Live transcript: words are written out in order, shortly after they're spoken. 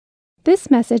This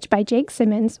message by Jake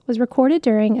Simmons was recorded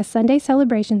during a Sunday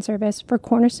celebration service for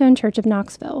Cornerstone Church of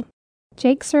Knoxville.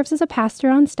 Jake serves as a pastor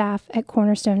on staff at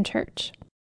Cornerstone Church.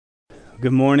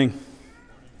 Good morning.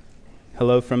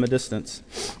 Hello from a distance.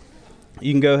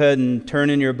 You can go ahead and turn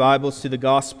in your Bibles to the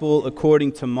Gospel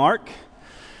according to Mark,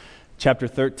 chapter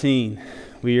 13.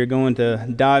 We are going to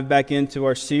dive back into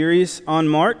our series on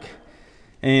Mark,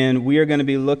 and we are going to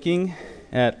be looking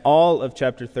at all of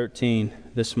chapter 13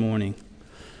 this morning.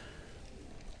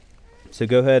 So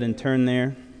go ahead and turn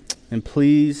there, and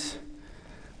please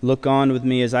look on with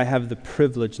me as I have the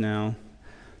privilege now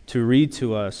to read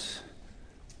to us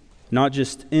not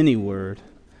just any word,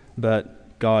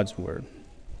 but God's word.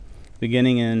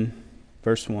 Beginning in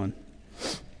verse 1.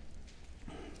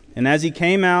 And as he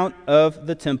came out of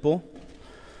the temple,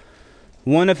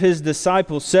 one of his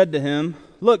disciples said to him,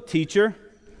 "Look, teacher,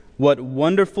 what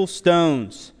wonderful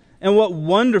stones and what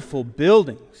wonderful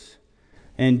buildings."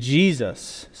 And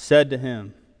Jesus said to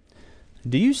him,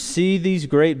 "Do you see these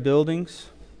great buildings?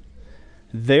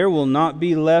 There will not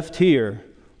be left here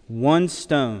one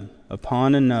stone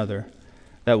upon another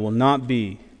that will not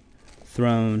be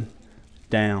thrown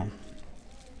down."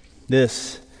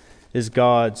 This is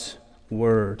God's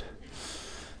word.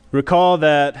 Recall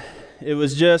that it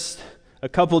was just a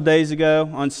couple days ago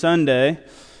on Sunday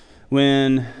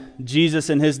when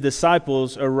Jesus and his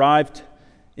disciples arrived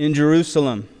in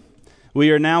Jerusalem. We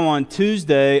are now on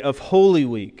Tuesday of Holy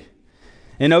Week.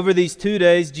 And over these 2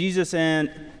 days, Jesus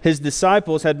and his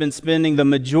disciples had been spending the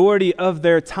majority of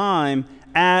their time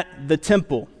at the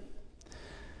temple.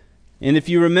 And if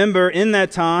you remember, in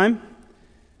that time,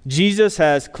 Jesus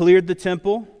has cleared the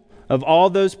temple of all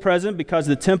those present because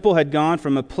the temple had gone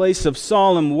from a place of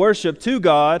solemn worship to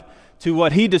God to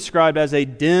what he described as a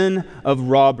den of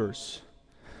robbers.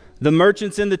 The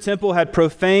merchants in the temple had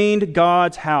profaned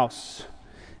God's house,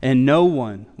 and no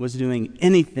one was doing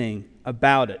anything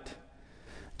about it.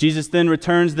 Jesus then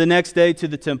returns the next day to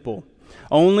the temple,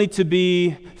 only to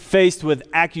be faced with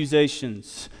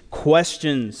accusations,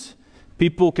 questions,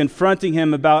 people confronting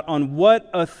him about on what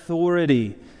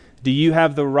authority do you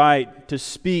have the right to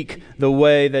speak the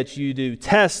way that you do.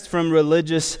 Tests from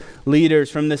religious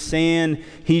leaders, from the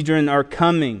Sanhedrin are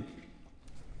coming.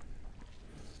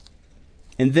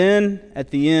 And then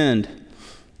at the end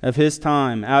of his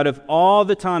time, out of all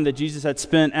the time that Jesus had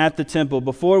spent at the temple,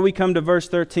 before we come to verse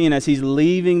 13, as he's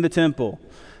leaving the temple,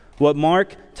 what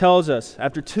Mark tells us,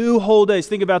 after 2 whole days,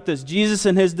 think about this, Jesus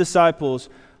and his disciples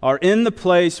are in the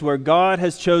place where God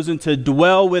has chosen to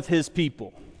dwell with his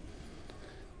people.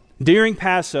 During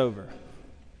Passover,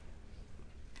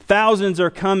 thousands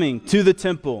are coming to the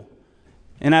temple,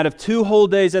 and out of 2 whole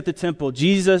days at the temple,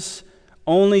 Jesus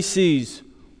only sees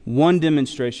one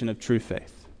demonstration of true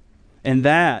faith. And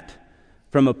that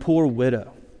from a poor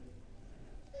widow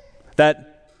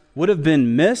that would have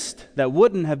been missed, that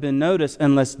wouldn't have been noticed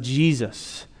unless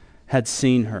Jesus had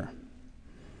seen her.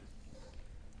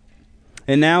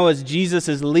 And now as Jesus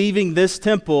is leaving this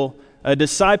temple, a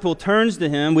disciple turns to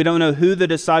him. We don't know who the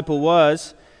disciple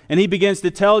was. And he begins to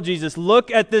tell Jesus,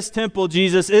 "Look at this temple,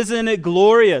 Jesus. Isn't it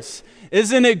glorious?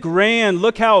 Isn't it grand?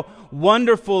 Look how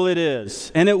wonderful it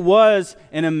is." And it was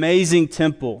an amazing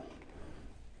temple.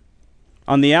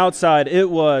 On the outside, it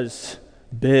was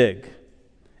big.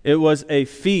 It was a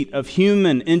feat of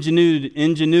human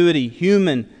ingenuity,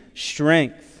 human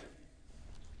strength.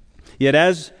 Yet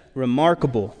as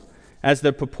remarkable as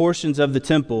the proportions of the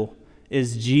temple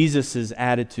is Jesus'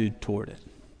 attitude toward it.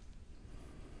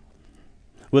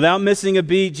 Without missing a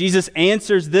beat, Jesus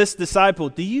answers this disciple,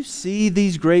 "Do you see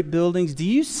these great buildings? Do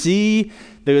you see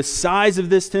the size of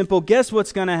this temple? Guess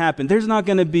what's going to happen? There's not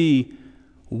going to be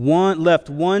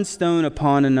one stone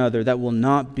upon another that will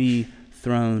not be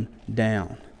thrown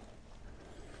down."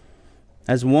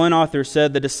 As one author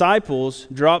said, the disciples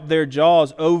dropped their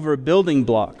jaws over building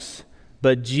blocks,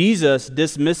 but Jesus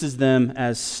dismisses them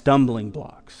as stumbling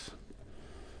blocks.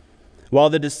 While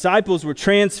the disciples were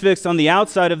transfixed on the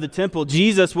outside of the temple,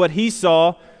 Jesus, what he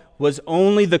saw was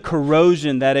only the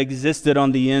corrosion that existed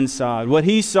on the inside. What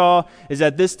he saw is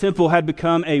that this temple had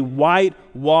become a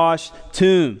whitewashed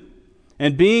tomb.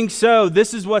 And being so,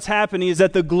 this is what's happening, is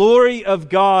that the glory of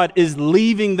God is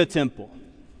leaving the temple.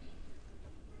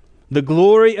 The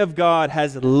glory of God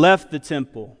has left the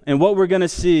temple. And what we're going to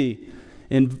see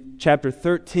in chapter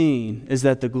 13 is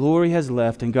that the glory has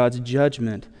left and God's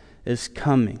judgment is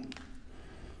coming.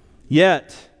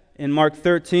 Yet, in Mark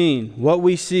 13, what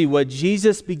we see, what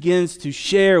Jesus begins to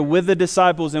share with the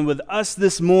disciples and with us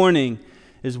this morning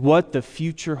is what the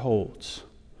future holds.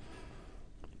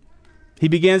 He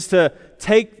begins to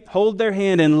hold their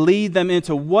hand and lead them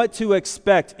into what to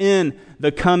expect in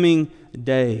the coming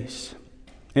days.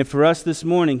 And for us this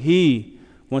morning, he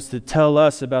wants to tell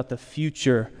us about the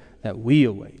future that we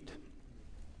await.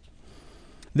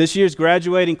 This year's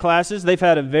graduating classes, they've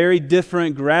had a very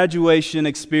different graduation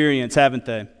experience, haven't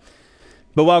they?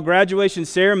 But while graduation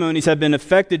ceremonies have been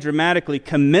affected dramatically,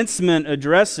 commencement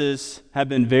addresses have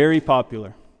been very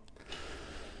popular.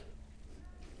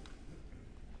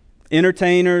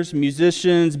 Entertainers,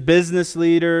 musicians, business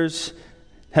leaders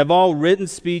have all written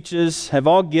speeches, have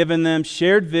all given them,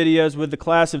 shared videos with the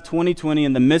class of 2020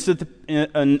 in the midst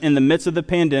of the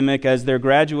pandemic as their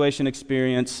graduation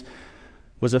experience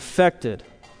was affected.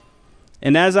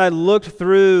 And as I looked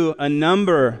through a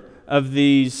number of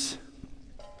these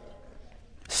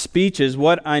speeches,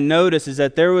 what I noticed is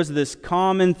that there was this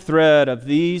common thread of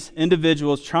these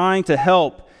individuals trying to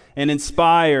help and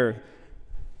inspire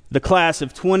the class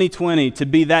of 2020 to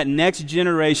be that next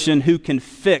generation who can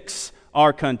fix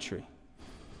our country,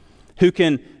 who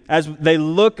can, as they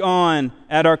look on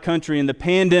at our country and the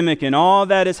pandemic and all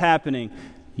that is happening,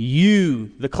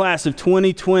 you, the class of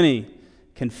 2020,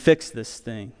 can fix this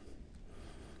thing.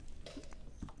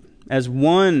 As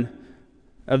one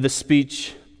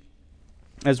speech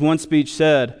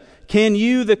said, "Can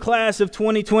you, the class of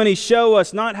 2020, show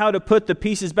us not how to put the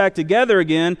pieces back together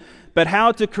again, but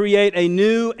how to create a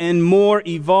new and more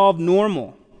evolved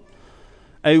normal?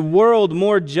 A world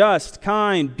more just,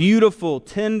 kind, beautiful,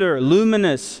 tender,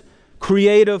 luminous,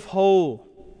 creative, whole."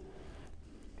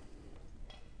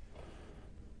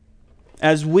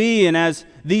 As we and as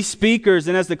these speakers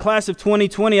and as the class of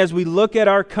 2020, as we look at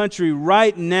our country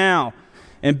right now,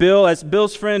 and Bill, as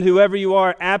Bill's friend, whoever you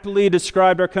are, aptly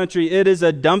described our country, it is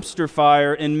a dumpster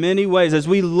fire in many ways. As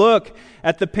we look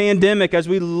at the pandemic, as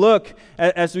we look,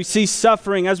 as we see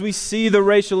suffering, as we see the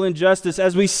racial injustice,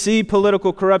 as we see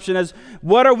political corruption, as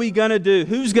what are we going to do?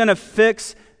 Who's going to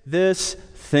fix this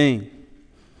thing?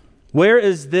 Where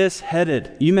is this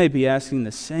headed? You may be asking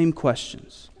the same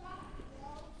questions.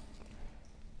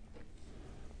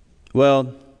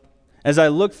 Well, as I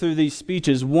look through these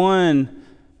speeches, one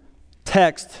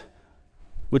text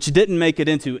which didn't make it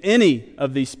into any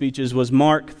of these speeches was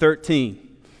Mark 13.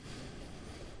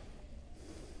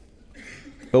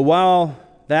 But while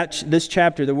this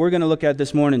chapter that we're going to look at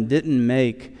this morning didn't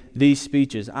make these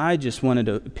speeches, I just wanted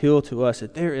to appeal to us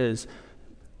that there is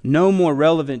no more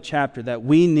relevant chapter that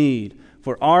we need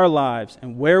for our lives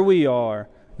and where we are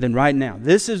than right now.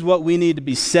 This is what we need to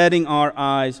be setting our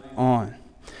eyes on.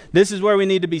 This is where we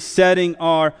need to be setting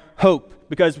our hope.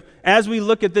 Because as we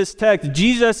look at this text,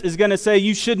 Jesus is going to say,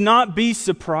 you should not be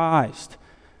surprised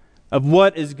of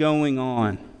what is going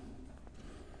on.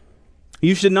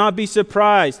 You should not be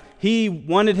surprised. He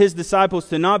wanted his disciples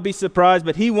to not be surprised,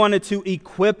 but he wanted to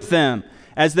equip them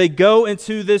as they go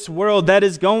into this world that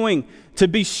is going to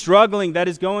be struggling, that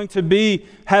is going to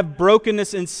have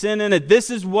brokenness and sin in it. This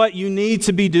is what you need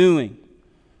to be doing.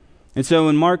 And so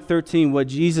in Mark 13, what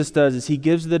Jesus does is he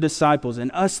gives the disciples and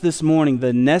us this morning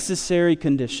the necessary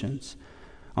conditions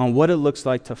on what it looks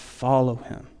like to follow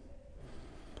him,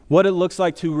 what it looks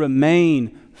like to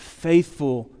remain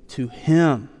faithful to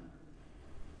him.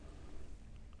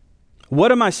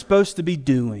 What am I supposed to be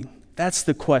doing? That's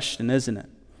the question, isn't it?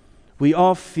 We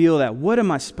all feel that. What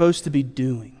am I supposed to be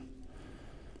doing?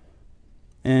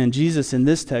 And Jesus in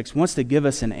this text wants to give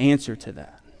us an answer to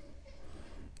that.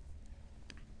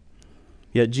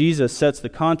 Yet Jesus sets the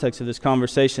context of this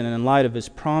conversation in light of his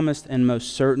promised and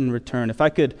most certain return. If I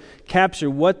could capture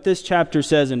what this chapter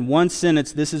says in one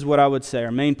sentence, this is what I would say.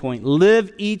 Our main point: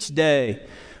 live each day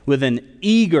with an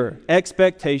eager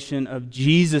expectation of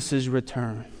Jesus'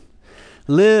 return.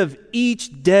 Live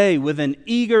each day with an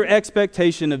eager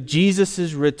expectation of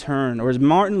Jesus' return. Or as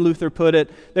Martin Luther put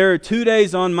it, there are 2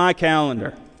 days on my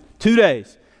calendar. 2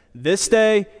 days. This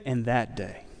day and that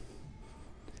day.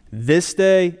 This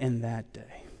day and that day.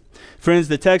 Friends,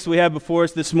 the text we have before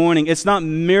us this morning, it's not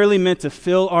merely meant to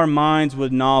fill our minds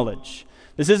with knowledge.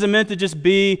 This isn't meant to just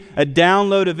be a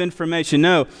download of information.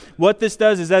 No, what this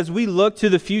does is as we look to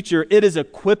the future, it is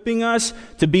equipping us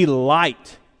to be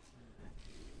light.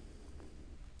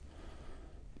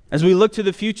 As we look to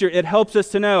the future, it helps us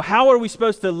to know, how are we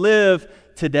supposed to live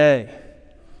today?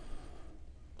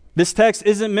 This text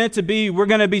isn't meant to be, we're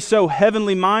going to be so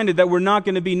heavenly minded that we're not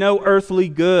going to be no earthly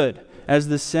good, as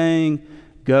the saying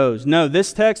goes. No,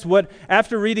 this text,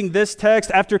 after reading this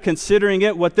text, after considering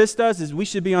it, what this does is we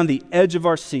should be on the edge of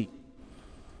our seat.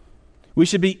 We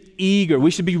should be eager.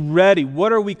 We should be ready.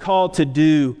 What are we called to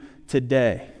do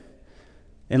today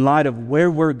in light of where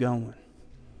we're going?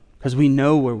 Because we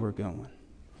know where we're going.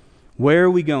 Where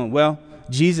are we going? Well,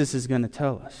 Jesus is going to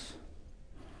tell us.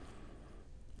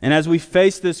 And as we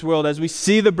face this world, as we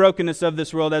see the brokenness of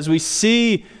this world, as we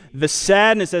see the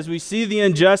sadness, as we see the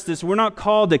injustice, we're not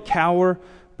called to cower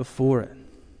before it.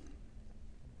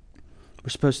 We're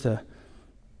supposed to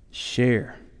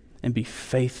share and be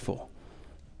faithful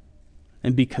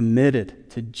and be committed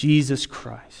to Jesus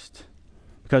Christ,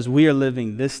 because we are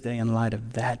living this day in light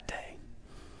of that day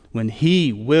when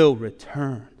He will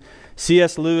return.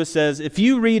 C.S. Lewis says, if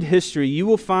you read history, you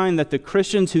will find that the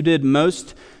Christians who did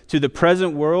most to the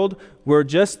present world were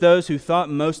just those who thought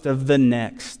most of the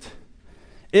next.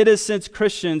 It is since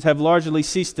Christians have largely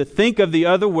ceased to think of the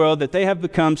other world that they have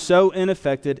become so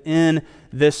unaffected in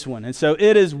this one. And so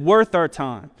it is worth our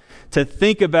time to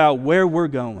think about where we're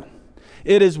going.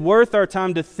 It is worth our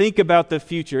time to think about the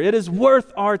future. It is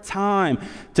worth our time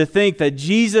to think that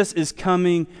Jesus is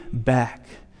coming back,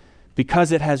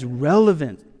 because it has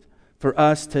relevance for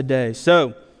us today.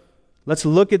 So let's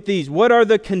look at these. What are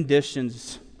the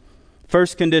conditions?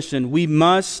 First condition, we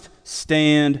must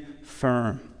stand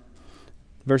firm.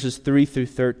 Verses 3 through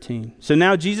 13. So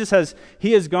now Jesus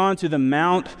has gone to the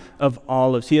Mount of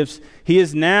Olives. He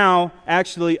is now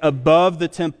actually above the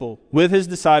temple with his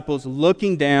disciples,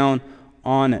 looking down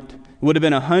on it. It would have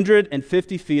been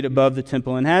 150 feet above the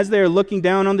temple. And as they are looking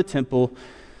down on the temple,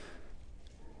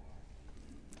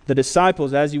 the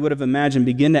disciples, as you would have imagined,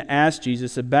 begin to ask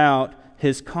Jesus about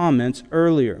his comments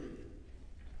earlier.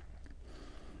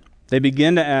 They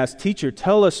begin to ask, "Teacher,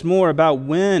 tell us more about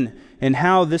when and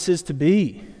how this is to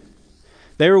be."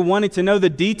 They were wanting to know the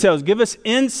details. Give us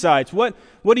insights. What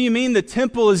do you mean the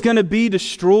temple is going to be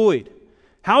destroyed?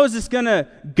 How is this going to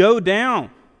go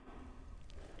down?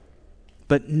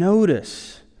 But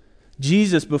notice,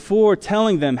 Jesus, before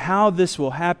telling them how this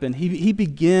will happen, he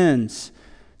begins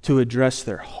to address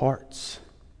their hearts.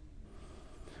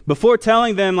 Before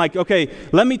telling them, like, okay,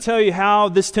 let me tell you how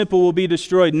this temple will be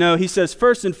destroyed. No, he says,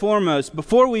 first and foremost,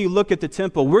 before we look at the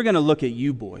temple, we're going to look at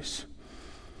you boys.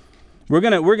 I'm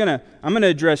going to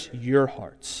address your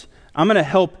hearts. I'm going to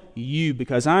help you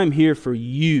because I'm here for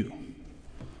you.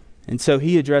 And so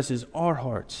he addresses our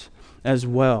hearts as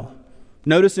well.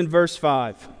 Notice in verse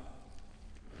 5,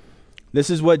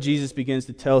 this is what Jesus begins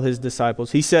to tell his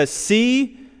disciples. He says,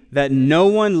 "See that no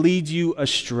one leads you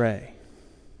astray."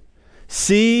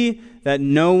 See that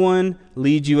no one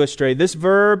leads you astray. This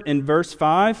verb in verse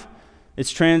 5,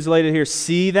 it's translated here,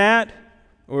 see that,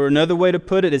 or another way to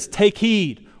put it is take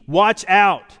heed, watch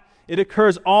out. It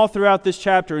occurs all throughout this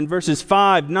chapter in verses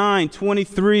 5, 9,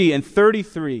 23, and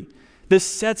 33. This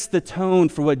sets the tone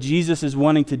for what Jesus is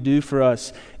wanting to do for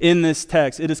us in this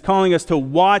text. It is calling us to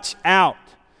watch out,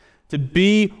 to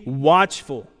be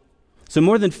watchful. So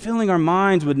more than filling our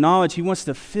minds with knowledge, he wants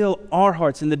to fill our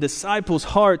hearts and the disciples'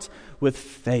 hearts with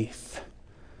faith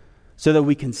so that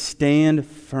we can stand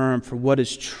firm for what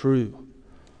is true.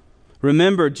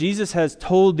 Remember, Jesus has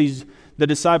told the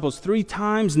disciples 3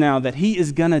 times now that he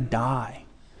is going to die.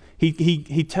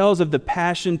 He tells of the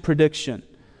passion prediction.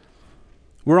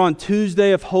 We're on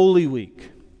Tuesday of Holy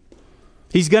Week.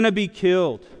 He's going to be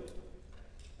killed.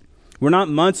 We're not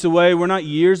months away. We're not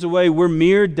years away. We're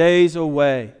mere days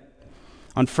away.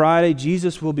 On Friday,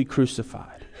 Jesus will be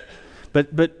crucified.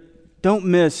 But don't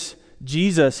miss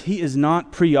Jesus. He is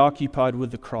not preoccupied with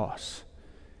the cross.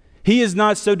 He is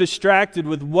not so distracted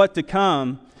with what to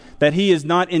come that he is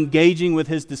not engaging with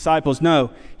his disciples.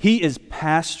 No, he is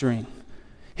pastoring.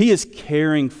 He is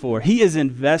caring for. He is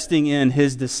investing in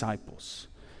his disciples.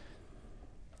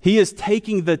 He is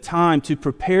taking the time to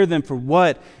prepare them for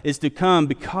what is to come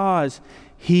because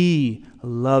he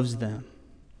loves them.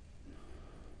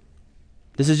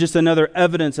 This is just another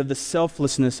evidence of the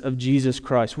selflessness of Jesus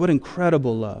Christ. What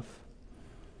incredible love.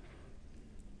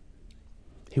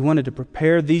 He wanted to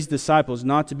prepare these disciples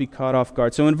not to be caught off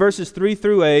guard. So in verses 3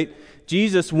 through 8,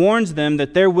 Jesus warns them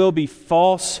that there will be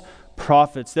false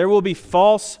prophets. There will be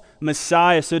false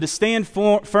messiahs. So to stand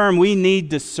firm, we need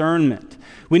discernment.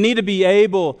 We need to be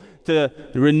able to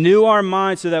renew our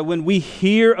minds so that when we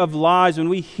hear of lies, when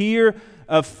we hear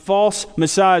of false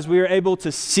messiahs, we are able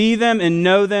to see them and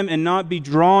know them and not be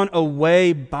drawn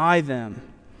away by them.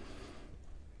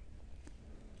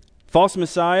 False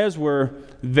messiahs were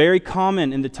very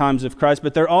common in the times of Christ,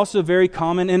 but they're also very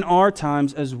common in our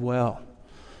times as well.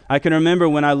 I can remember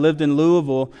when I lived in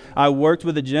Louisville, I worked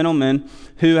with a gentleman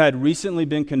who had recently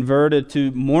been converted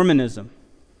to Mormonism.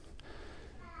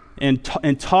 And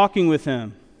talking with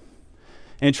him,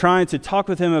 and trying to talk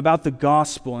with him about the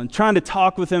gospel, and trying to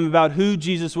talk with him about who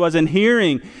Jesus was, and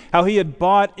hearing how he had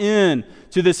bought in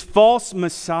to this false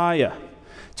Messiah,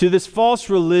 to this false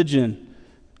religion,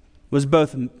 was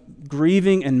both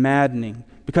grieving and maddening,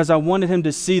 because I wanted him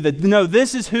to see that, no,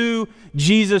 this is who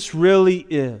Jesus really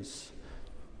is.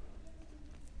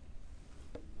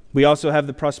 We also have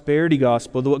the prosperity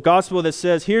gospel, the gospel that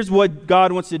says, here's what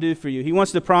God wants to do for you. He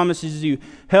wants to promise you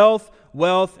health,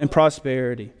 wealth, and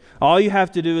prosperity. All you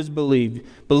have to do is believe.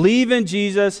 Believe in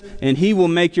Jesus, and He will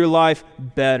make your life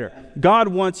better. God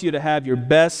wants you to have your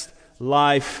best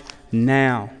life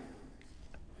now.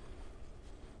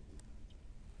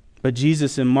 But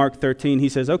Jesus in Mark 13, He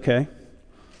says, okay,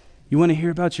 you want to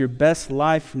hear about your best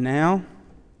life now?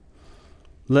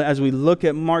 As we look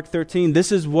at Mark 13,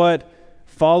 this is what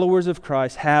followers of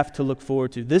Christ have to look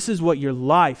forward to. This is what your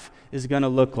life is going to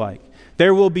look like.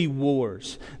 There will be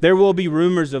wars. There will be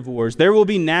rumors of wars. There will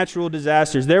be natural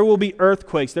disasters. There will be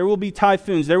earthquakes. There will be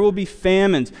typhoons. There will be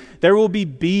famines. There will be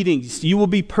beatings. You will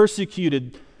be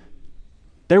persecuted.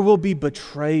 There will be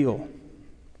betrayal.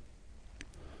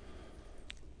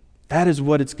 That is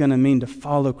what it's going to mean to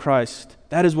follow Christ.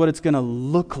 That is what it's going to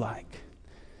look like.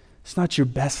 It's not your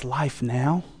best life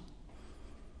now,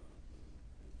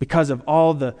 because of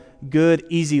all the good,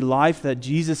 easy life that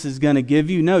Jesus is going to give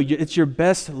you. No, it's your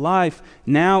best life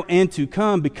now and to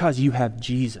come because you have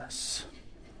Jesus.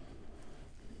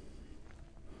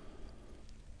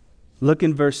 Look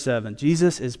in verse 7.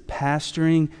 Jesus is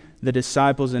pastoring the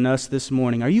disciples and us this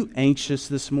morning. Are you anxious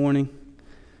this morning?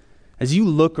 As you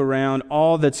look around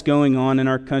all that's going on in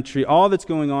our country, all that's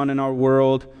going on in our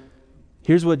world,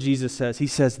 here's what Jesus says. He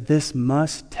says, this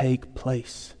must take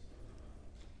place.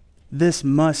 This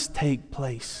must take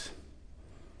place.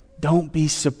 Don't be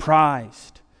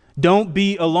surprised. Don't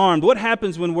be alarmed. What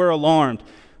happens when we're alarmed?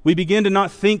 We begin to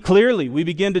not think clearly. We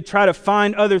begin to try to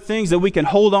find other things that we can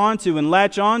hold on to and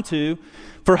latch on to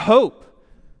for hope.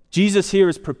 Jesus here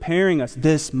is preparing us.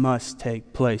 This must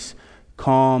take place.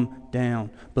 Calm down.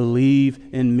 Believe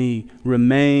in me.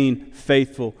 Remain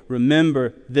faithful.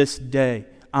 Remember this day.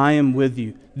 I am with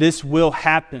you. This will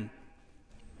happen.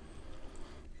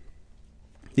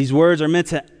 These words are meant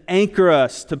to anchor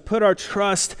us, to put our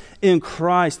trust in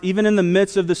Christ, even in the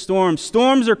midst of the storm.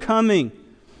 Storms are coming.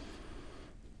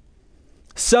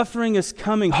 Suffering is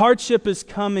coming. Hardship is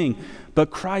coming.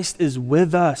 But Christ is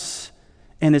with us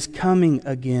and is coming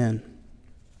again.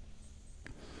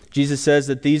 Jesus says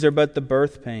that these are but the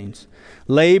birth pains.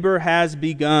 Labor has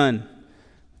begun.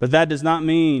 But that does not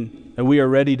mean that we are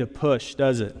ready to push,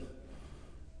 does it?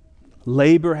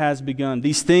 Labor has begun.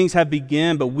 These things have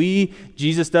begun, but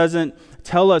Jesus doesn't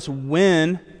tell us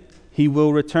when He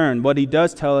will return. What He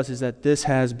does tell us is that this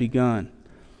has begun.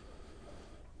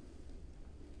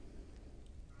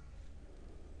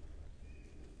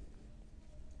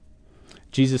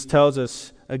 Jesus tells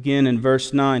us again in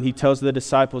verse 9, He tells the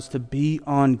disciples to be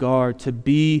on guard, to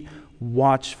be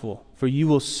watchful, for you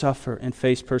will suffer and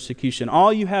face persecution.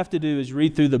 All you have to do is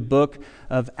read through the book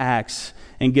of Acts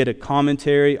and get a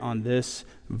commentary on this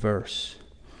verse.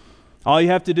 All you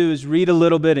have to do is read a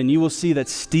little bit and you will see that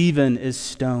Stephen is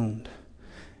stoned.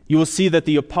 You will see that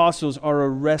the apostles are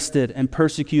arrested and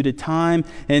persecuted time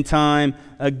and time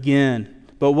again.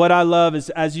 But what I love is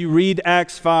as you read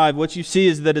Acts 5, what you see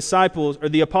is the disciples, or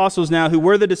the apostles now, who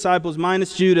were the disciples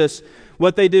minus Judas,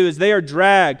 what they do is they are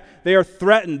dragged, they are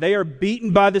threatened, they are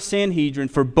beaten by the Sanhedrin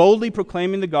for boldly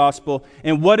proclaiming the gospel.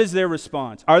 And what is their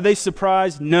response? Are they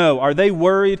surprised? No. Are they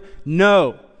worried?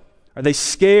 No. Are they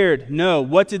scared? No.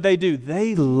 What did they do?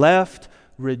 They left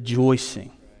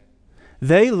rejoicing.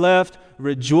 They left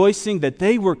rejoicing that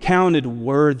they were counted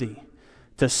worthy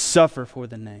to suffer for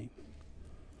the name.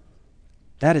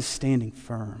 That is standing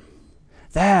firm.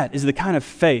 That is the kind of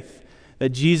faith that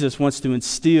Jesus wants to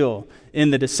instill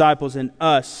in the disciples and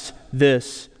us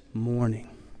this morning.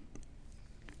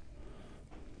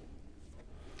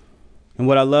 And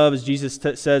what I love is Jesus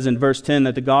says in verse 10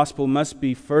 that the gospel must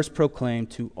be first proclaimed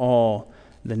to all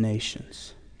the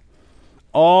nations.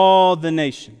 All the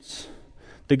nations.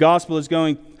 The gospel is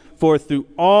going forth through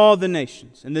all the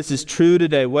nations. And this is true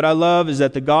today. What I love is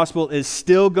that the gospel is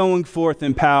still going forth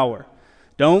in power.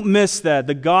 Don't miss that.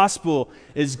 The gospel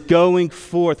is going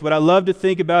forth. What I love to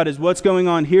think about is what's going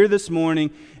on here this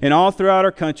morning and all throughout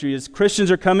our country as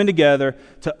Christians are coming together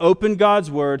to open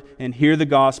God's word and hear the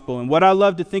gospel. And what I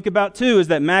love to think about too is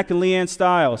that Mac and Leanne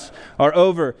Stiles are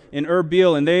over in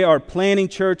Erbil and they are planting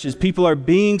churches. People are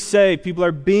being saved. People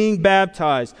are being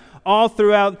baptized. All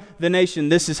throughout the nation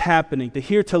this is happening. To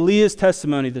hear Talia's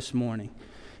testimony this morning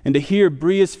and to hear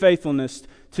Bria's faithfulness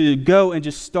to go and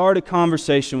just start a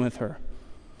conversation with her.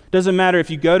 Doesn't matter if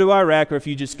you go to Iraq or if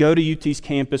you just go to UT's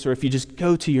campus or if you just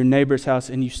go to your neighbor's house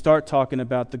and you start talking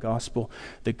about the gospel.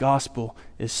 The gospel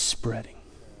is spreading.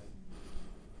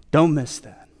 Don't miss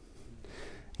that.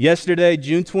 Yesterday,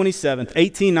 June 27th,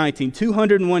 1819,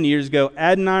 201 years ago,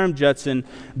 Adoniram Judson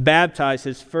baptized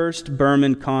his first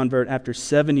Burman convert after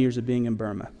 7 years of being in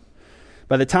Burma.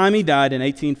 By the time he died in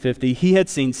 1850, he had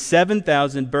seen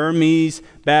 7,000 Burmese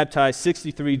baptized,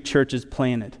 63 churches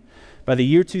planted. By the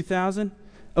year 2000,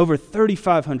 over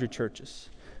 3,500 churches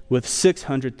with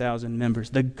 600,000 members.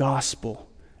 The gospel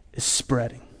is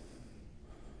spreading.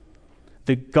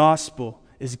 The gospel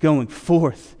is going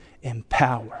forth in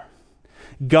power.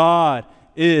 God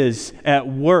is at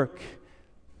work.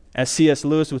 As C.S.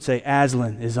 Lewis would say,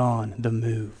 Aslan is on the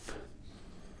move.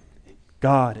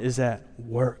 God is at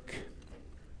work.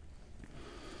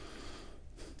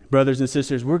 Brothers and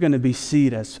sisters, we're going to be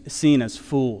seen as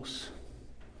fools.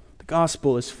 The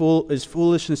gospel is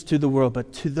foolishness to the world,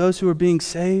 but to those who are being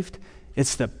saved,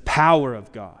 it's the power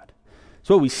of God. It's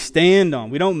what we stand on.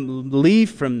 We don't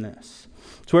leave from this.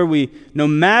 It's where we, no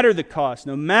matter the cost,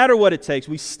 no matter what it takes,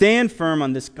 we stand firm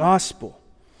on this gospel.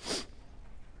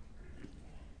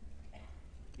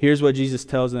 Here's what Jesus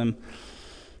tells them,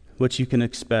 what you can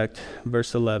expect.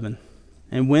 Verse 11.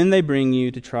 And when they bring you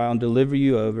to trial and deliver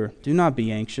you over, do not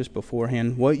be anxious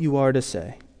beforehand what you are to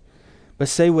say. But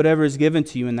say whatever is given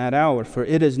to you in that hour, for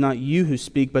it is not you who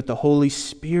speak, but the Holy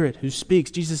Spirit who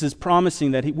speaks. Jesus is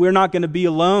promising that we're not going to be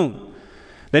alone.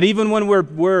 That even when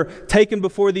we're taken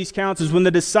before these councils, when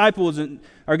the disciples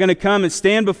are going to come and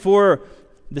stand before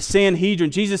the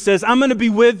Sanhedrin, Jesus says, I'm going to be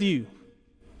with you.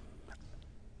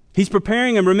 He's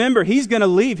preparing them. Remember, he's going to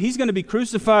leave. He's going to be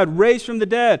crucified, raised from the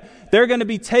dead. They're going to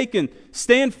be taken.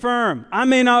 Stand firm. I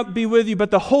may not be with you,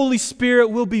 but the Holy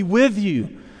Spirit will be with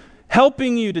you,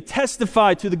 helping you to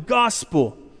testify to the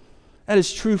gospel. That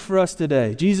is true for us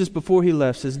today. Jesus, before he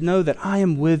left, says, know that I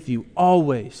am with you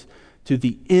always to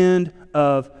the end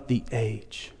of the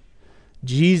age.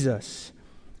 Jesus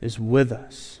is with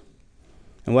us.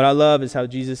 And what I love is how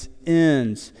Jesus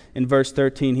ends in verse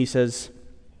 13. He says,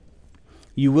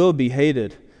 you will be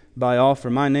hated by all for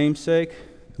my name's sake,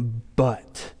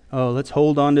 but, let's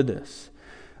hold on to this.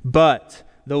 But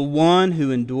the one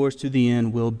who endures to the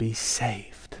end will be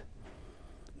saved.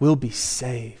 Will be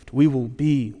saved. We will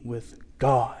be with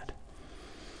God.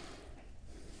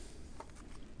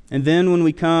 And then when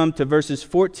we come to verses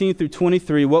 14 through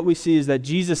 23, what we see is that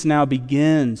Jesus now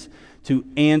begins to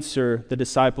answer the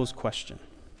disciples' question.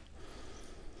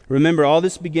 Remember, all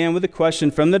this began with a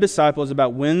question from the disciples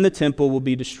about when the temple will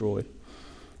be destroyed.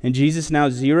 And Jesus now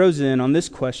zeroes in on this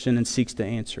question and seeks to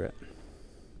answer it.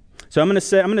 So I'm going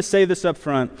to say this up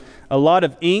front. A lot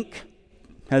of ink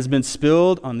has been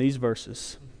spilled on these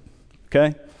verses.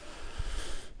 Okay?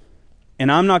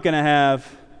 And I'm not going to have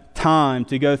time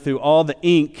to go through all the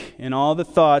ink and all the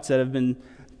thoughts that have been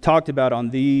talked about on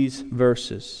these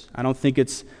verses. I don't think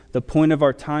it's the point of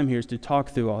our time here is to talk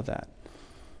through all that.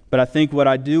 But I think what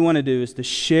I do want to do is to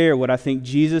share what I think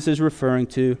Jesus is referring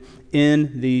to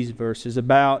in these verses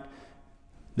about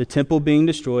the temple being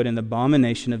destroyed and the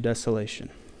abomination of desolation.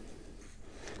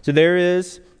 So there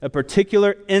is a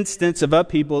particular instance of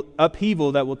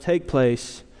upheaval that will take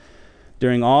place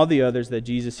during all the others that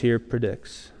Jesus here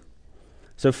predicts.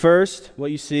 So first,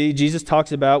 what you see, Jesus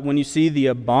talks about when you see the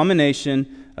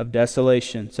abomination of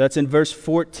desolation. So that's in verse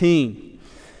 14.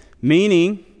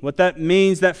 Meaning, what that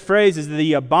means, that phrase is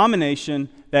the abomination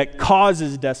that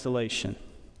causes desolation.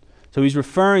 So he's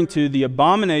referring to the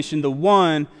abomination, the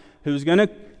one who's going to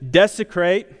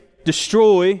desecrate,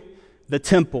 destroy the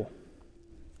temple.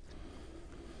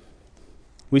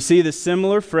 We see the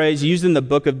similar phrase used in the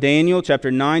book of Daniel, chapter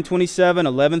 9:27,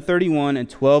 11:31, and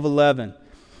 12:11.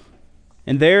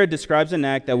 And there it describes an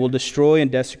act that will destroy and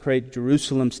desecrate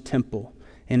Jerusalem's temple.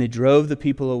 And it drove the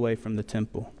people away from the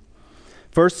temple.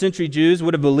 First century Jews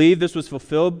would have believed this was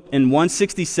fulfilled in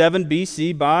 167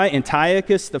 BC by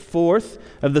Antiochus IV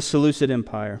of the Seleucid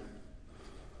Empire.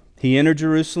 He entered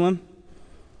Jerusalem,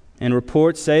 and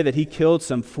reports say that he killed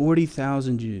some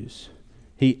 40,000 Jews.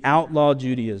 He outlawed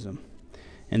Judaism.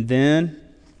 And then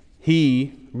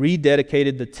he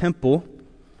rededicated the temple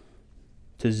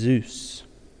to Zeus.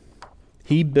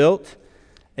 He built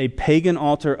a pagan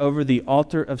altar over the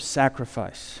altar of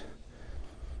sacrifice,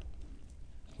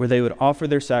 where they would offer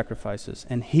their sacrifices.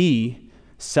 And he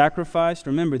sacrificed,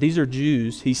 remember, these are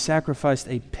Jews, he sacrificed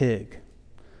a pig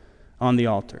on the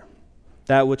altar,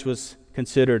 that which was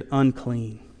considered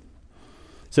unclean.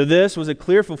 So this was a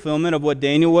clear fulfillment of what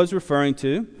Daniel was referring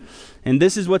to, and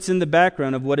this is what's in the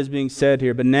background of what is being said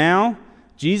here. But now,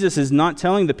 Jesus is not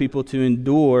telling the people to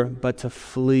endure, but to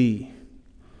flee.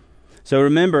 So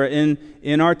remember,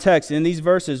 in our text, in these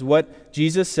verses, what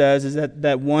Jesus says is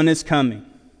that one is coming.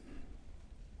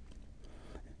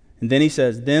 And then he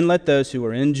says, then let those who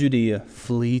are in Judea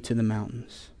flee to the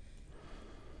mountains.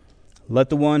 Let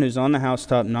the one who's on the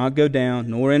housetop not go down,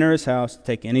 nor enter his house to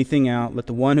take anything out. Let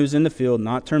the one who's in the field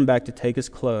not turn back to take his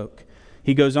cloak.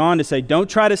 He goes on to say, don't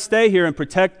try to stay here and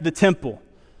protect the temple.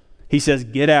 He says,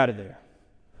 get out of there.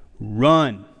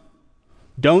 Run.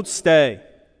 Don't stay.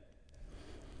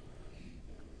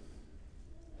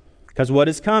 Because what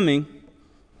is coming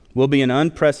will be an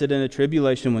unprecedented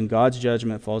tribulation when God's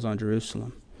judgment falls on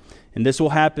Jerusalem. And this will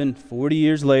happen 40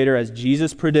 years later, as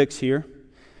Jesus predicts here.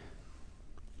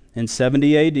 In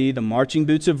 70 AD, the marching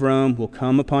boots of Rome will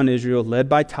come upon Israel, led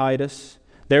by Titus.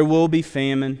 There will be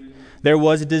famine. There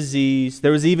was disease.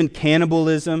 There was even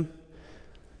cannibalism.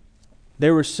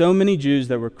 There were so many Jews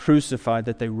that were crucified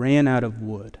that they ran out of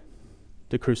wood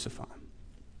to crucify them.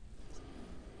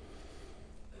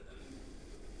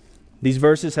 These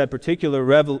verses had particular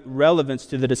relevance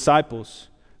to the disciples.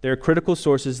 There are critical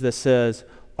sources that says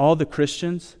all the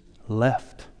Christians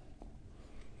left.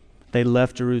 They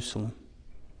left Jerusalem.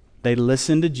 They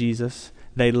listened to Jesus.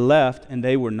 They left, and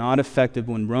they were not effective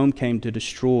when Rome came to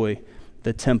destroy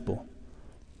the temple.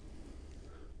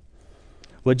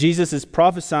 What Jesus is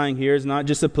prophesying here is not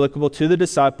just applicable to the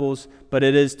disciples, but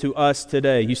it is to us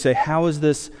today. You say, how is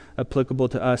this applicable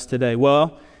to us today?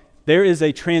 Well, there is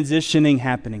a transitioning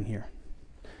happening here.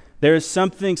 There is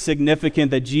something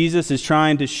significant that Jesus is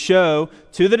trying to show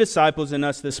to the disciples and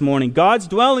us this morning. God's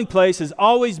dwelling place has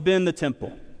always been the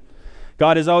temple.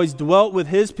 God has always dwelt with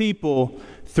his people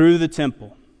through the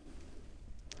temple.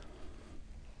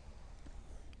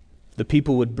 The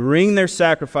people would bring their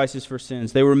sacrifices for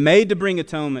sins. They were made to bring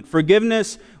atonement.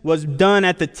 Forgiveness was done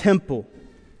at the temple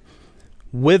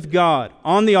with God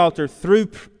on the altar through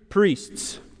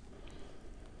priests.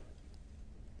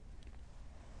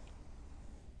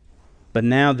 But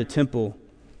now the temple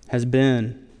has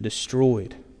been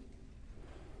destroyed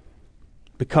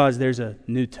because there's a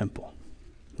new temple,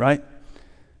 right?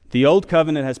 The old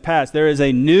covenant has passed. There is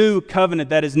a new covenant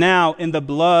that is now in the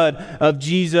blood of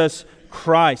Jesus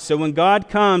Christ. So when God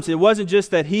comes, it wasn't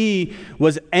just that he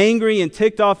was angry and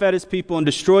ticked off at his people and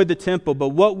destroyed the temple, but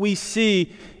what we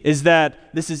see is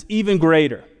that this is even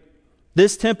greater.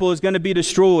 This temple is going to be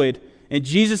destroyed, and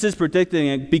Jesus is predicting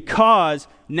it because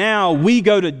now we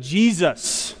go to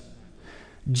Jesus.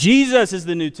 Jesus is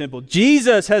the new temple.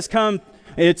 Jesus has come.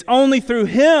 It's only through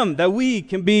him that we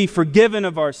can be forgiven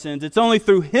of our sins. It's only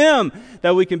through him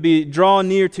that we can draw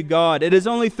near to God. It is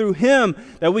only through him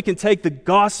that we can take the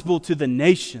gospel to the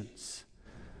nations.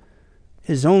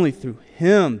 It is only through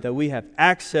him that we have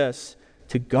access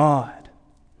to God.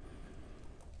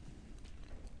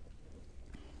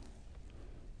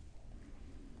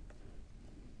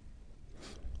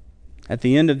 At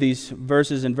the end of these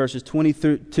verses, in verses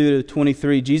 22 to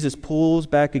 23, Jesus pulls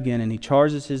back again and he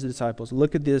charges his disciples.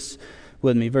 Look at this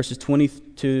with me, verses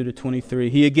 22 to 23.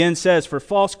 He again says, for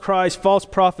false Christs, false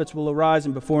prophets will arise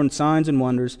and perform signs and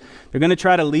wonders. They're going to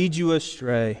try to lead you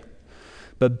astray.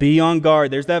 But be on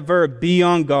guard. There's that verb, be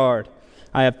on guard.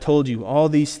 I have told you all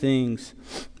these things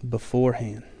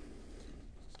beforehand.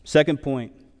 Second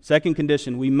point, second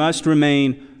condition, we must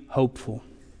remain hopeful.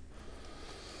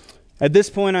 At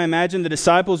this point, I imagine the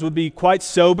disciples would be quite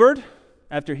sobered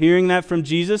after hearing that from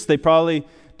Jesus. They probably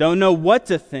don't know what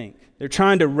to think. They're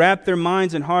trying to wrap their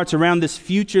minds and hearts around this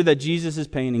future that Jesus is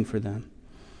painting for them.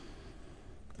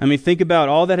 I mean, think about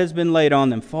all that has been laid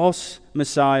on them. False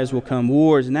messiahs will come,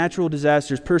 wars, natural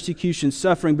disasters, persecution,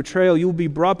 suffering, betrayal. You will be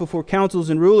brought before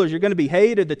councils and rulers. You're going to be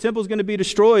hated. The temple's going to be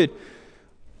destroyed.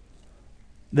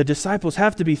 The disciples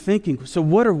have to be thinking, so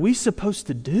what are we supposed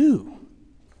to do?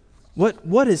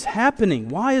 What is happening?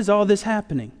 Why is all this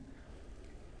happening?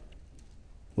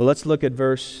 Well, let's look at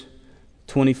verse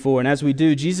 24. And as we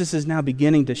do, Jesus is now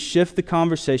beginning to shift the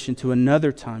conversation to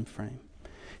another time frame.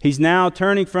 He's now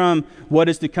turning from what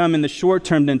is to come in the short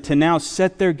term to now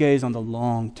set their gaze on the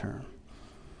long term,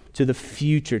 to the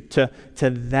future, to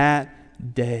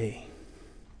that day.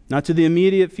 Not to the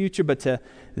immediate future, but to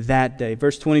that day.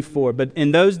 Verse 24, but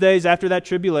in those days after that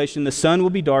tribulation, the sun will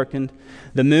be darkened,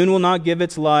 the moon will not give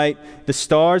its light, the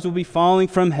stars will be falling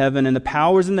from heaven, and the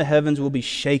powers in the heavens will be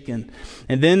shaken.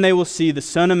 And then they will see the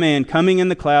Son of Man coming in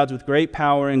the clouds with great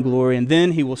power and glory. And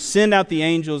then he will send out the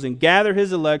angels and gather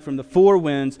his elect from the four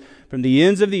winds, from the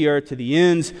ends of the earth to the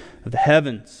ends of the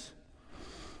heavens.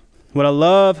 What I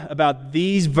love about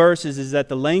these verses is that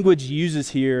the language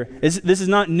uses here, this is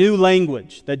not new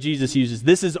language that Jesus uses.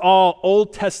 This is all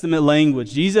Old Testament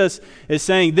language. Jesus is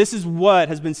saying this is what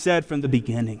has been said from the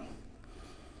beginning.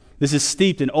 This is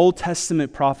steeped in Old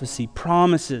Testament prophecy,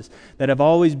 promises that have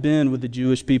always been with the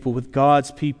Jewish people, with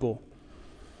God's people.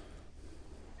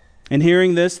 And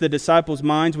hearing this, the disciples'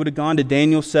 minds would have gone to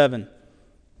Daniel 7.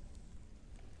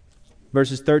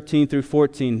 Verses 13 through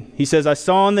 14. He says, I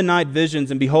saw in the night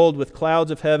visions, and behold, with clouds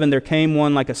of heaven there came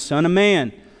one like a son of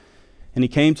man. And he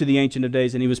came to the Ancient of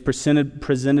Days, and he was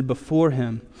presented before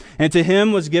him. And to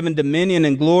him was given dominion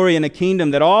and glory and a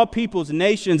kingdom, that all peoples,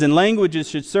 nations, and languages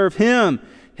should serve him.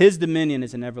 His dominion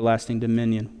is an everlasting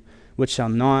dominion, which shall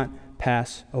not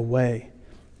pass away.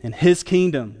 And his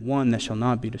kingdom, one that shall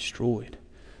not be destroyed.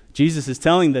 Jesus is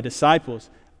telling the disciples,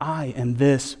 I am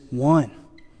this one.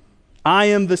 I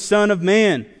am the Son of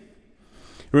Man.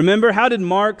 Remember, how did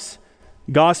Mark's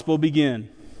gospel begin?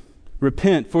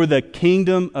 Repent, for the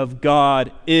kingdom of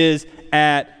God is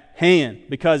at hand.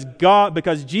 Because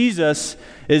Jesus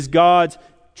is God's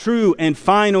true and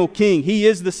final king. He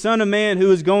is the Son of Man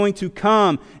who is going to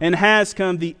come and has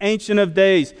come. The Ancient of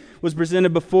Days was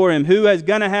presented before him, who is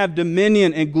going to have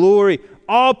dominion and glory.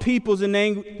 All peoples and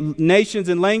nations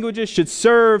and languages should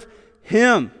serve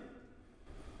him.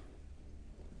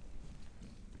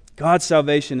 God's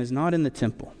salvation is not in the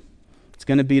temple. It's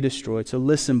going to be destroyed. So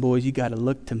listen, boys, you got to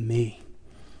look to me.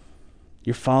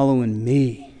 You're following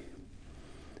me.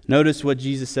 Notice what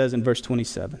Jesus says in verse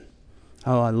 27.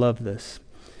 Oh, I love this.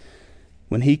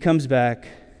 When he comes back,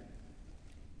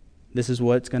 this is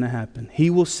what's going to happen.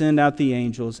 He will send out the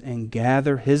angels and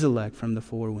gather his elect from the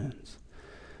four winds,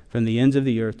 from the ends of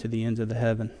the earth to the ends of the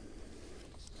heaven.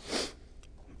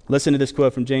 Listen to this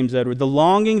quote from James Edward. The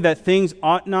longing that things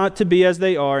ought not to be as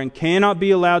they are and cannot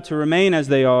be allowed to remain as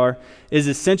they are is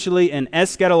essentially an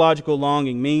eschatological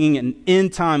longing, meaning an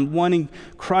end time, wanting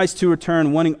Christ to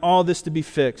return, wanting all this to be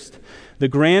fixed. The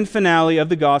grand finale of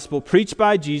the gospel preached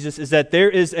by Jesus is that there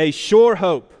is a sure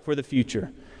hope for the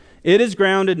future. It is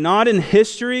grounded not in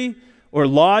history or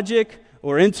logic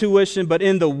or intuition, but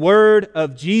in the word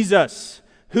of Jesus,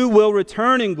 who will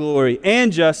return in glory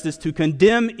and justice to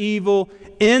condemn evil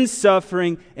in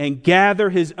suffering and gather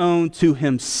his own to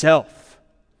himself.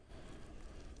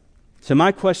 So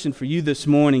my question for you this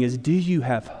morning is, do you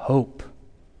have hope?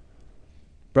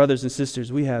 Brothers and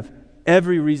sisters, we have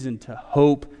every reason to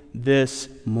hope this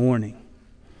morning.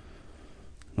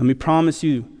 Let me promise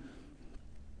you,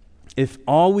 if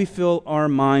all we fill our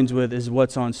minds with is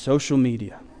what's on social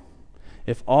media,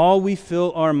 if all we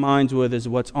fill our minds with is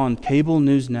what's on cable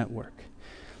news network,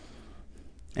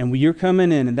 and you're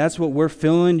coming in and that's what we're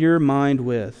filling your mind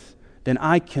with, then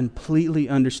I completely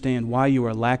understand why you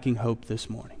are lacking hope this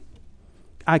morning.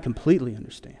 I completely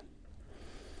understand.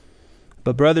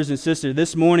 But brothers and sisters,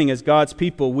 this morning as God's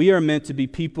people, we are meant to be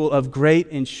people of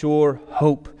great and sure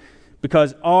hope,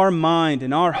 because our mind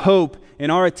and our hope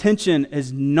and our attention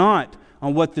is not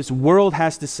on what this world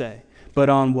has to say, but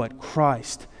on what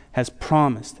Christ has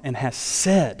promised and has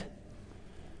said.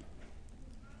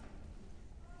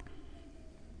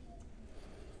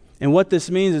 And what this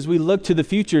means as we look to the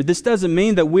future, this doesn't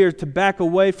mean that we're to back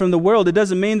away from the world. It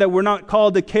doesn't mean that we're not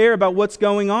called to care about what's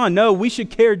going on. No, we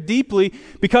should care deeply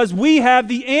because we have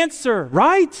the answer,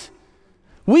 right?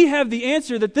 We have the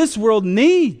answer that this world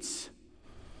needs.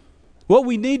 What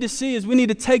we need to see is we need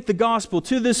to take the gospel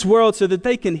to this world so that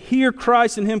they can hear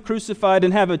Christ and him crucified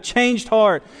and have a changed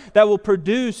heart that will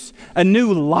produce a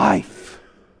new life.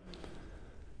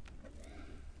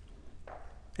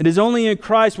 It is only in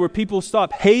Christ where people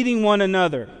stop hating one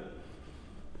another,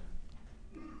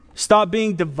 stop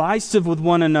being divisive with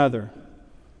one another.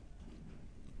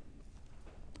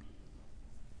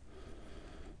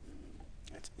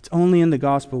 It's only in the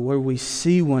gospel where we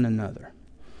see one another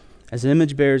as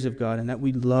image bearers of God and that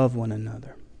we love one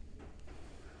another.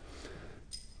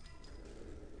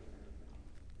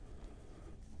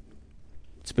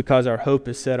 It's because our hope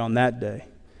is set on that day.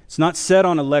 It's not set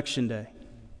on election day.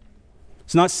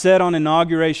 It's not set on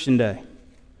inauguration day.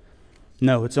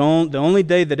 No, the only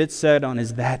day that it's set on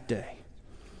is that day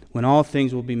when all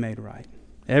things will be made right.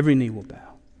 Every knee will bow.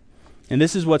 And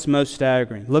this is what's most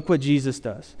staggering. Look what Jesus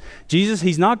does. Jesus,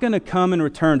 he's not going to come and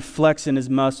return flexing his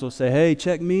muscles, say, hey,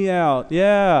 check me out.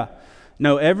 Yeah.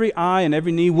 No, every eye and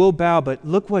every knee will bow, but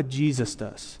look what Jesus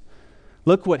does.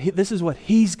 This is what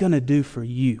he's going to do for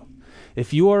you.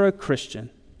 If you are a Christian,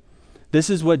 this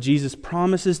is what Jesus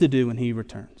promises to do when he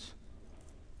returns.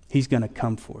 He's going to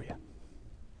come for you.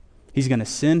 He's going to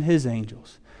send his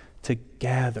angels to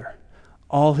gather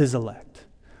all his elect,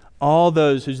 all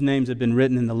those whose names have been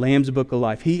written in the Lamb's Book of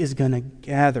Life. He is going to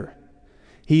gather.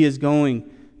 He is going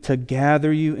to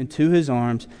gather you into his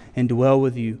arms and dwell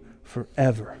with you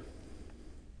forever.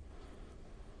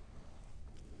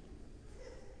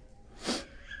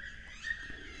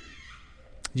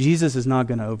 Jesus is not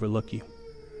going to overlook you.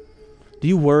 Do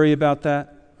you worry about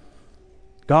that?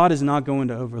 God is not going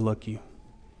to overlook you.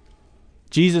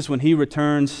 Jesus, when he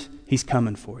returns, he's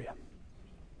coming for you.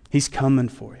 He's coming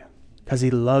for you because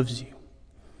he loves you.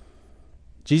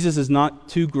 Jesus is not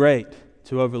too great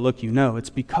to overlook you. No, it's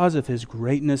because of his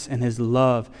greatness and his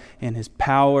love and his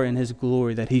power and his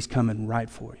glory that he's coming right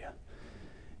for you.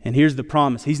 And here's the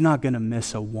promise. He's not going to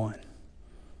miss a one.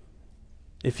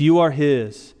 If you are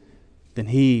his, then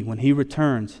when he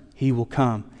returns, he will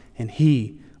come and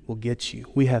he will get you.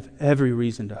 We have every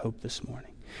reason to hope this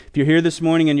morning. If you're here this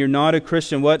morning and you're not a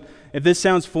Christian, if this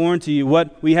sounds foreign to you,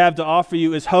 what we have to offer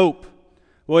you is hope.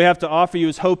 What we have to offer you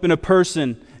is hope in a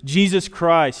person, Jesus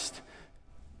Christ,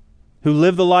 who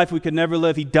lived the life we could never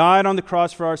live. He died on the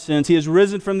cross for our sins. He has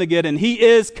risen from the dead, and he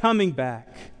is coming back.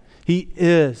 He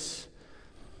is.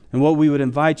 And what we would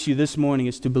invite you this morning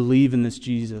is to believe in this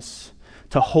Jesus,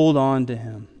 to hold on to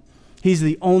him. He's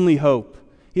the only hope.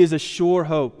 He is a sure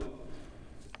hope.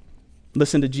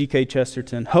 Listen to G.K.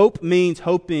 Chesterton. Hope means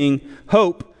hoping.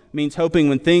 Hope means hoping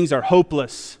when things are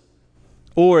hopeless,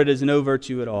 or it is no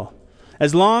virtue at all.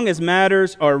 As long as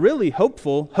matters are really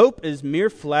hopeful, hope is mere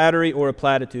flattery or a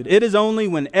platitude. It is only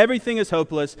when everything is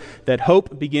hopeless that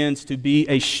hope begins to be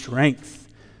a strength.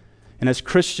 And as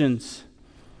Christians,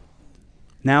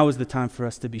 now is the time for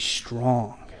us to be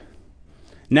strong.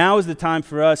 Now is the time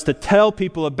for us to tell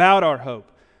people about our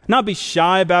hope. Not be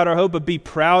shy about our hope, but be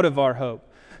proud of our hope.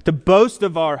 To boast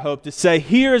of our hope, to say,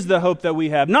 here is the hope that we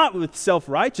have. Not with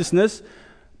self-righteousness,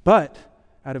 but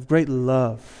out of great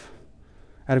love,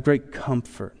 out of great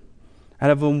comfort, out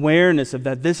of awareness of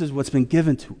that this is what's been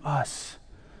given to us.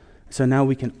 So now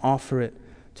we can offer it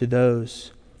to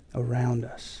those around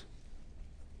us.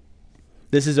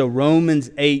 This is a Romans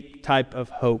 8 type of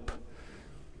hope.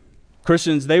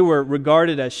 Christians, they were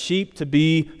regarded as sheep to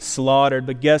be slaughtered.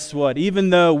 But guess what?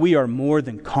 Even though we are more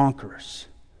than conquerors,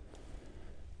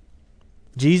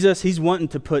 Jesus, he's wanting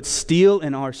to put steel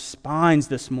in our spines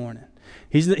this morning.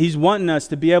 He's wanting us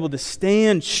to be able to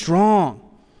stand strong.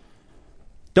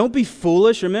 Don't be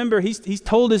foolish. Remember, he's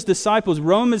told his disciples,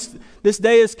 this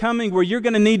day is coming where you're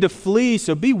going to need to flee.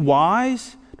 So be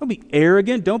wise. Don't be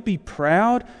arrogant. Don't be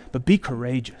proud, but be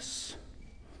courageous.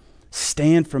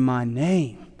 Stand for my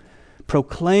name.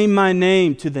 Proclaim my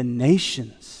name to the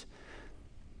nations.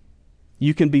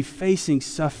 You can be facing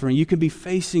suffering. You can be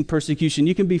facing persecution.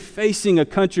 You can be facing a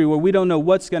country where we don't know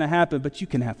what's going to happen, but you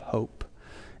can have hope.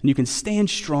 And you can stand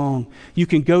strong. You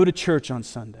can go to church on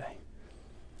Sunday.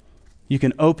 You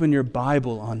can open your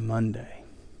Bible on Monday.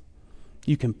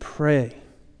 You can pray.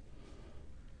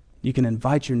 You can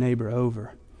invite your neighbor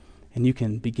over, and you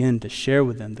can begin to share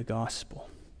with them the gospel.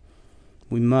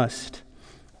 We must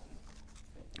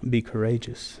be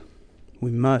courageous.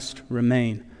 We must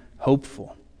remain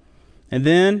hopeful. And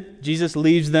then Jesus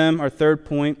leaves them, our third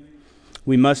point,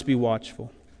 we must be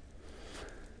watchful.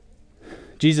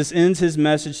 Jesus ends his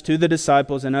message to the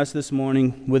disciples and us this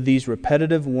morning with these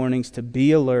repetitive warnings to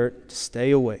be alert, to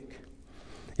stay awake.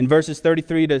 In verses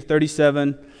 33 to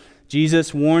 37,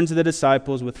 Jesus warns the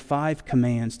disciples with 5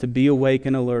 commands to be awake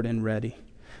and alert and ready.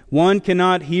 One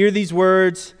cannot hear these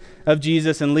words of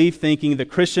Jesus and leave thinking the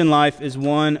Christian life is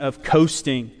one of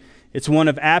coasting. It's one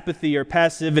of apathy or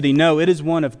passivity. No, it is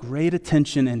one of great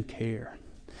attention and care.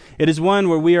 It is one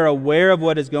where we are aware of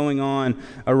what is going on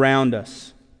around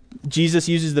us. Jesus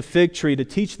uses the fig tree to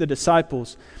teach the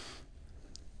disciples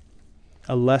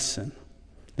a lesson.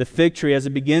 The fig tree, as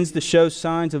it begins to show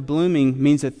signs of blooming,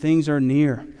 means that things are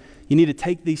near. You need to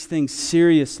take these things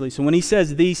seriously. So when he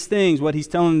says these things, what he's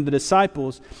telling the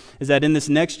disciples is that in this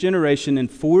next generation, in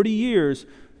 40 years,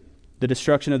 the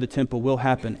destruction of the temple will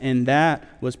happen. And that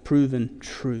was proven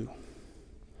true.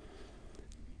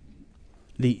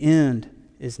 The end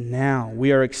is now.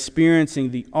 We are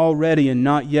experiencing the already and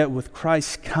not yet with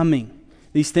Christ coming.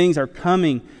 These things are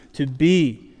coming to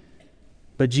be.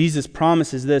 But Jesus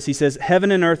promises this. He says,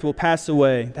 heaven and earth will pass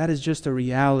away. That is just a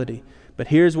reality. But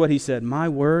here's what he said. My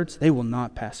words, they will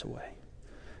not pass away.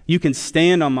 You can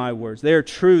stand on my words. They are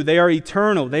true. They are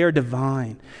eternal. They are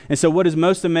divine. And so what is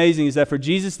most amazing is that for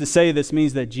Jesus to say this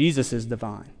means that Jesus is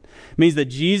divine. It means that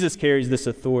Jesus carries this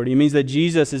authority. It means that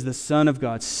Jesus is the Son of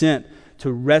God sent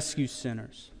to rescue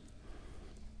sinners.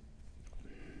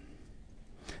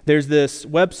 There's this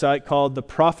website called the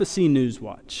Prophecy News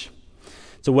Watch.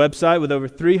 It's a website with over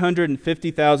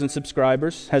 350,000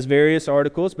 subscribers, has various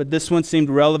articles, but this one seemed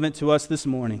relevant to us this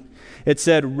morning. It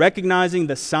said, recognizing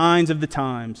the signs of the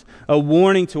times, a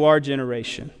warning to our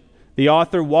generation. The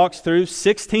author walks through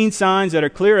 16 signs that are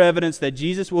clear evidence that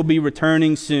Jesus will be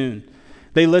returning soon.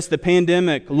 They list the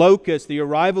pandemic, locusts, the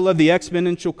arrival of the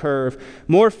exponential curve,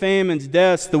 more famines,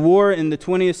 deaths, the war in the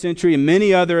 20th century, and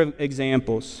many other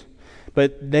examples.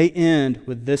 But they end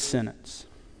with this sentence.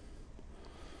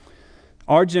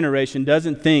 Our generation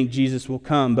doesn't think Jesus will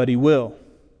come, but he will.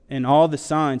 And all the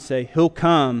signs say he'll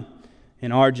come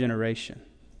in our generation.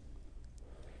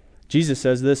 Jesus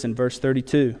says this in verse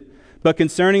 32. But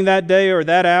concerning that day or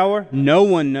that hour, no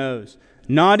one knows,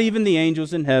 not even the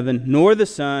angels in heaven, nor the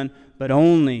Son, but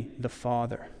only the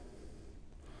Father.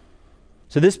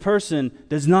 So this person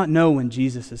does not know when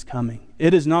Jesus is coming.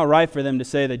 It is not right for them to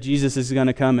say that Jesus is going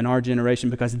to come in our generation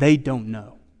because they don't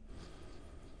know.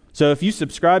 So if you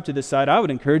subscribe to this side, I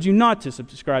would encourage you not to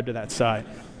subscribe to that side.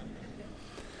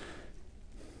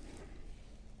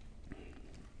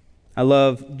 I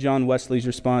love John Wesley's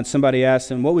response. Somebody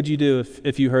asked him, what would you do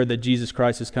if you heard that Jesus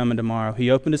Christ is coming tomorrow? He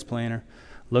opened his planner,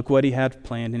 looked what he had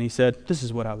planned, and he said, this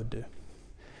is what I would do.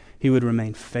 He would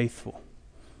remain faithful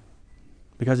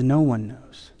because no one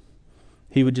knows.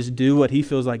 He would just do what he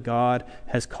feels like God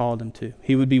has called him to.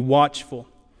 He would be watchful.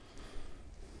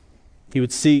 He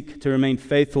would seek to remain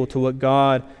faithful to what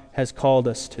God has called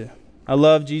us to. I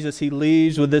love Jesus. He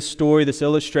leaves with this story, this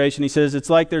illustration. He says it's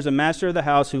like there's a master of the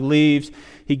house who leaves.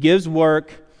 He gives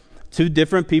work to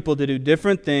different people to do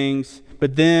different things,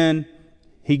 but then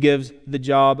he gives the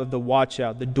job of the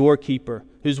watch-out, the doorkeeper,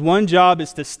 whose one job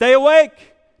is to stay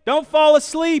awake. Don't fall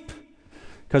asleep,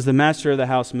 because the master of the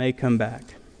house may come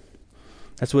back.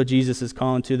 That's what Jesus is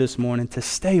calling to this morning, to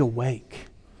stay awake.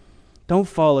 Don't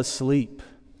fall asleep.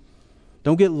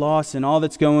 Don't get lost in all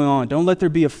that's going on. Don't let there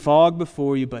be a fog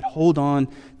before you, but hold on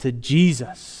to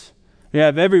Jesus. We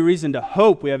have every reason to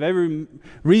hope. We have every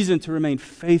reason to remain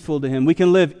faithful to Him. We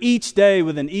can live each day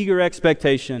with an eager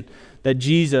expectation that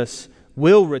Jesus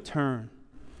will return.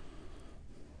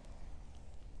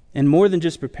 And more than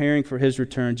just preparing for His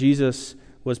return, Jesus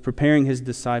was preparing His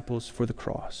disciples for the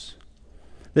cross.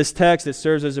 This text, it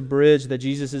serves as a bridge that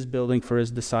Jesus is building for His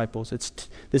disciples.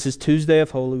 This is Tuesday of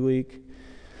Holy Week.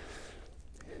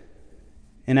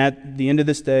 And at the end of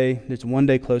this day, it's one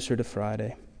day closer to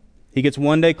Friday. He gets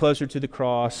one day closer to the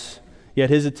cross,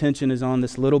 yet his attention is on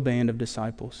this little band of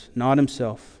disciples, not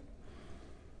himself.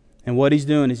 And what he's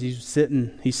doing is he's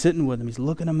sitting with them. He's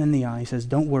looking them in the eye. He says,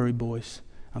 don't worry, boys.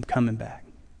 I'm coming back.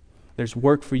 There's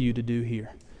work for you to do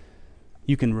here.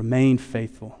 You can remain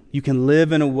faithful. You can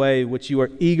live in a way which you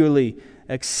are eagerly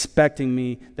expecting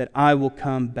me that I will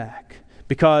come back.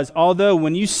 Because although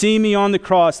when you see me on the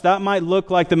cross, that might look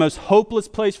like the most hopeless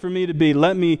place for me to be,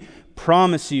 let me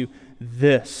promise you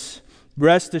this.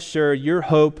 Rest assured, your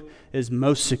hope is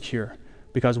most secure.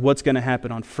 Because what's going to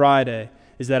happen on Friday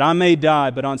is that I may die,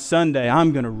 but on Sunday,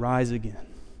 I'm going to rise again.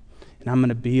 And I'm going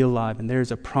to be alive. And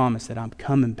there's a promise that I'm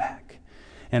coming back.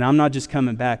 And I'm not just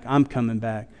coming back, I'm coming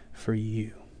back for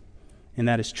you. And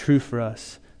that is true for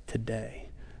us today.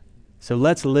 So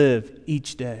let's live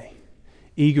each day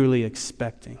eagerly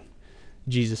expecting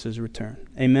Jesus' return.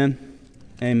 Amen?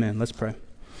 Amen. Let's pray.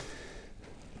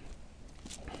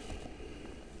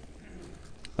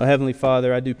 Oh, Heavenly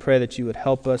Father, I do pray that you would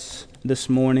help us this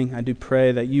morning. I do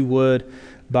pray that you would,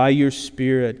 by your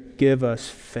Spirit, give us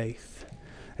faith.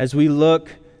 As we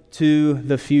look to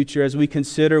the future, as we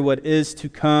consider what is to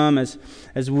come, as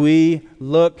we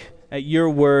look at your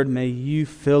word, may you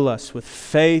fill us with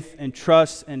faith and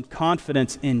trust and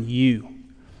confidence in you.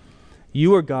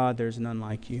 You are God, there's none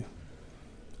like you.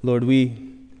 Lord,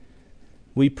 we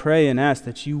pray and ask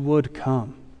that you would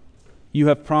come. You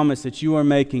have promised that you are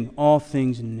making all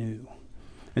things new.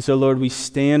 And so, Lord, we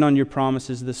stand on your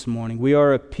promises this morning. We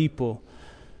are a people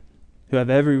who have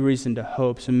every reason to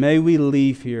hope. So may we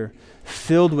leave here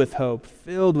filled with hope,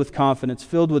 filled with confidence,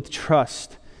 filled with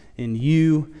trust in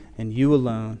you and you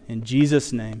alone. In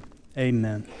Jesus' name,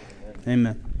 amen.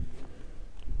 Amen.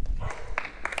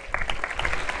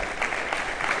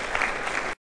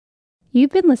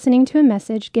 You've been listening to a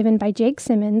message given by Jake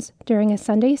Simmons during a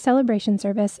Sunday celebration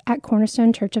service at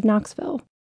Cornerstone Church of Knoxville.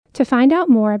 To find out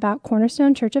more about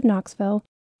Cornerstone Church of Knoxville,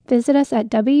 visit us at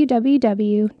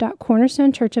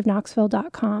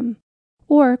www.cornerstonechurchofknoxville.com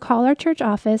or call our church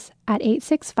office at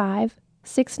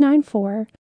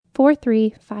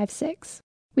 865-694-4356.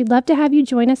 We'd love to have you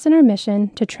join us in our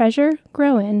mission to treasure,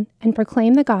 grow in, and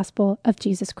proclaim the gospel of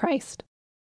Jesus Christ.